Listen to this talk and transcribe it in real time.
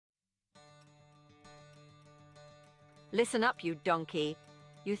Listen up, you donkey.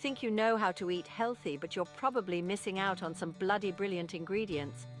 You think you know how to eat healthy, but you're probably missing out on some bloody brilliant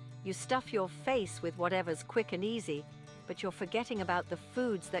ingredients. You stuff your face with whatever's quick and easy, but you're forgetting about the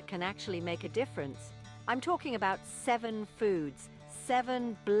foods that can actually make a difference. I'm talking about 7 foods,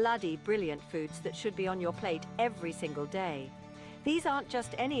 7 bloody brilliant foods that should be on your plate every single day. These aren't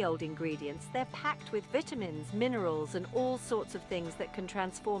just any old ingredients, they're packed with vitamins, minerals, and all sorts of things that can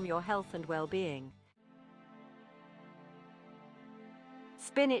transform your health and well-being.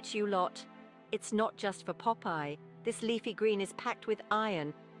 Spinach, you lot. It's not just for Popeye. This leafy green is packed with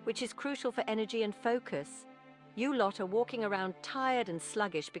iron, which is crucial for energy and focus. You lot are walking around tired and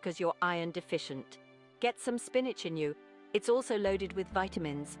sluggish because you're iron deficient. Get some spinach in you. It's also loaded with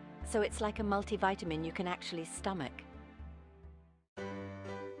vitamins, so it's like a multivitamin you can actually stomach.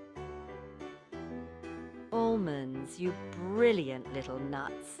 Almonds, you brilliant little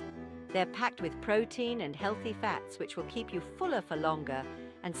nuts. They're packed with protein and healthy fats which will keep you fuller for longer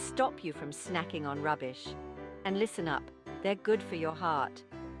and stop you from snacking on rubbish. And listen up, they're good for your heart,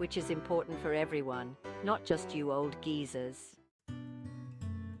 which is important for everyone, not just you old geezers.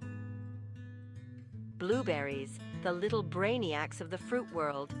 Blueberries, the little brainiacs of the fruit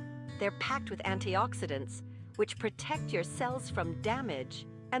world. They're packed with antioxidants, which protect your cells from damage.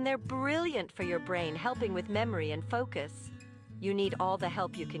 And they're brilliant for your brain, helping with memory and focus. You need all the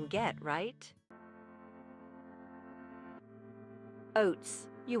help you can get, right? Oats,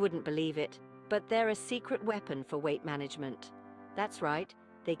 you wouldn't believe it, but they're a secret weapon for weight management. That's right,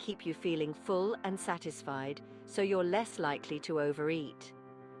 they keep you feeling full and satisfied, so you're less likely to overeat.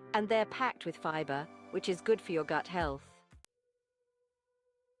 And they're packed with fiber, which is good for your gut health.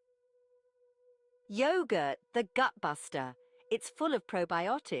 Yogurt, the gut buster. It's full of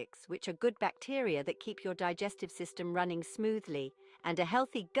probiotics, which are good bacteria that keep your digestive system running smoothly. And a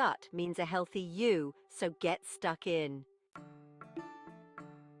healthy gut means a healthy you, so get stuck in.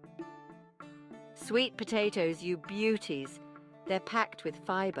 Sweet potatoes, you beauties. They're packed with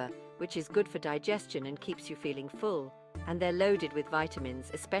fiber, which is good for digestion and keeps you feeling full. And they're loaded with vitamins,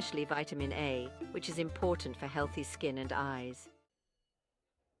 especially vitamin A, which is important for healthy skin and eyes.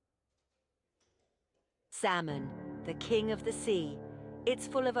 Salmon, the king of the sea. It's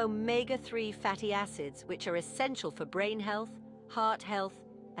full of omega-3 fatty acids, which are essential for brain health, heart health,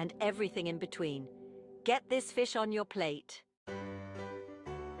 and everything in between. Get this fish on your plate.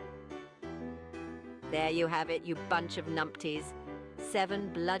 There you have it, you bunch of numpties.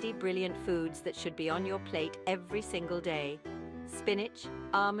 7 bloody brilliant foods that should be on your plate every single day. Spinach,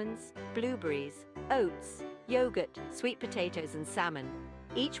 almonds, blueberries, oats, yogurt, sweet potatoes, and salmon.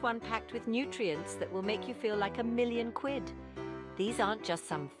 Each one packed with nutrients that will make you feel like £1,000,000. These aren't just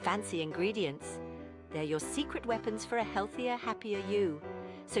some fancy ingredients. They're your secret weapons for a healthier, happier you.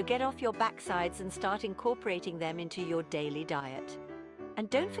 So get off your backsides and start incorporating them into your daily diet. And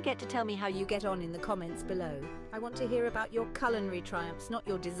don't forget to tell me how you get on in the comments below. I want to hear about your culinary triumphs, not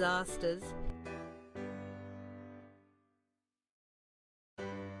your disasters.